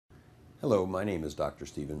Hello, my name is Dr.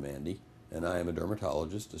 Stephen Mandy, and I am a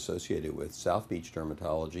dermatologist associated with South Beach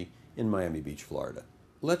Dermatology in Miami Beach, Florida.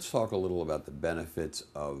 Let's talk a little about the benefits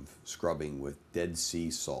of scrubbing with Dead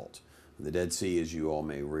Sea salt. The Dead Sea, as you all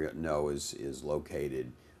may know, is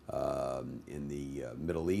located in the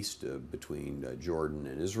Middle East between Jordan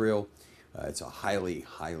and Israel. It's a high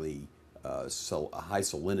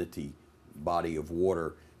salinity body of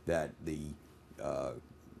water that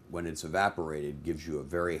when it's evaporated, gives you a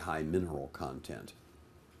very high mineral content.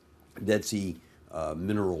 Dead Sea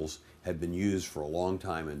minerals have been used for a long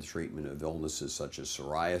time in the treatment of illnesses such as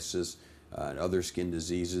psoriasis and other skin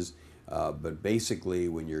diseases. But basically,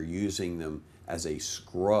 when you're using them as a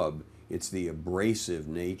scrub, it's the abrasive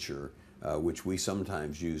nature, which we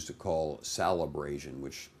sometimes use to call salabrasion,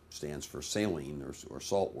 which stands for saline or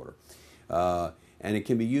salt water. And it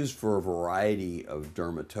can be used for a variety of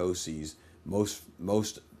dermatoses.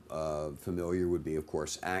 Most familiar would be, of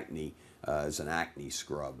course, acne as an acne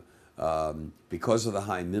scrub. Because of the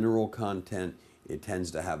high mineral content, it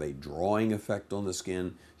tends to have a drawing effect on the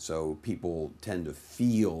skin, so people tend to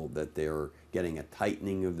feel that they're getting a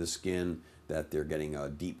tightening of the skin, that they're getting a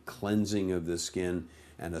deep cleansing of the skin,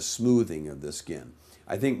 and a smoothing of the skin.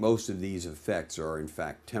 I think most of these effects are in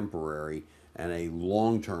fact temporary, and a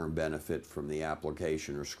long-term benefit from the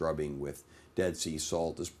application or scrubbing with Dead Sea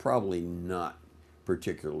salt is probably not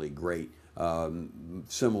particularly great.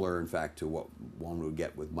 Similar, in fact, to what one would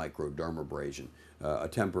get with microdermabrasion, a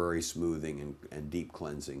temporary smoothing and deep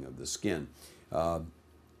cleansing of the skin.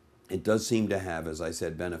 It does seem to have, as I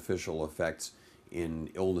said, beneficial effects in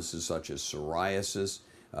illnesses such as psoriasis.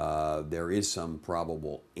 There is some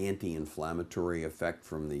probable anti-inflammatory effect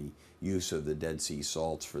from the use of the Dead Sea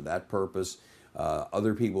salts for that purpose.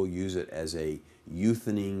 Other people use it as a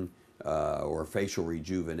youthening or facial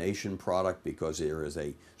rejuvenation product because there is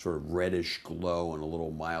a sort of reddish glow and a little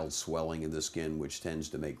mild swelling of the skin, which tends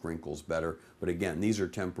to make wrinkles better. But again, these are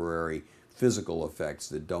temporary physical effects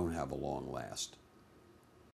that don't have a long last.